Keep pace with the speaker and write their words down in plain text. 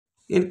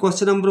In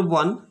question number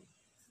 1,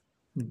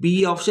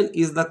 B option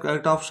is the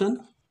correct option.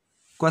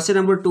 Question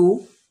number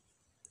 2,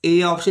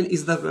 A option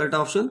is the correct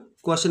option.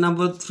 Question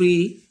number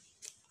 3,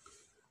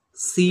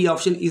 C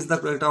option is the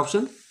correct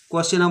option.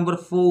 Question number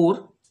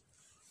 4,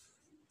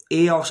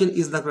 A option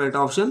is the correct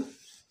option.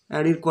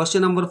 And in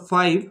question number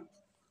 5,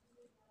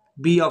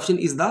 B option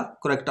is the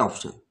correct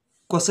option.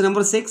 Question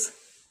number 6,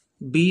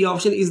 B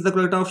option is the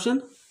correct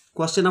option.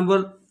 Question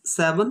number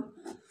 7,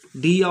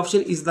 D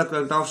option is the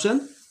correct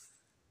option.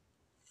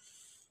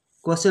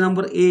 Question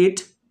number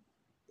 8,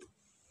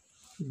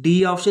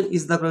 D option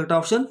is the correct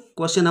option.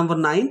 Question number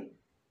 9,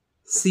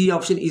 C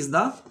option is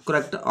the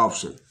correct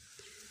option.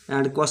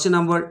 And question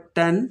number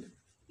 10,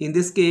 in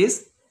this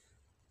case,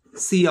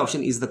 C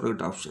option is the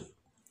correct option.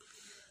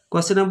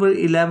 Question number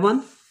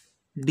 11,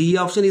 D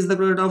option is the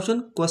correct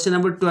option. Question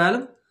number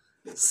 12,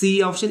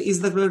 C option is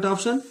the correct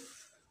option.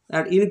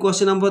 And in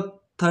question number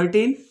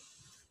 13,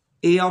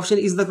 A option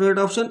is the correct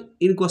option.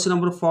 In question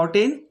number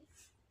 14,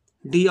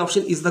 D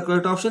option is the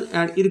correct option.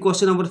 And in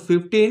question number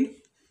 15,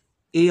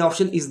 A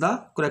option is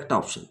the correct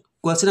option.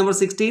 Question number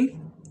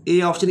 16,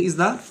 A option is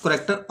the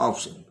correct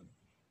option.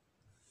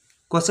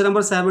 Question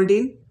number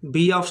 17,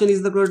 B option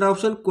is the correct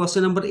option.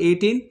 Question number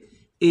 18,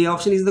 A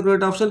option is the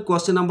correct option.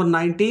 Question number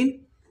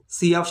 19,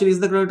 C option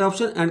is the correct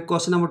option. And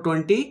question number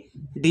 20,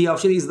 D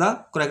option is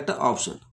the correct option.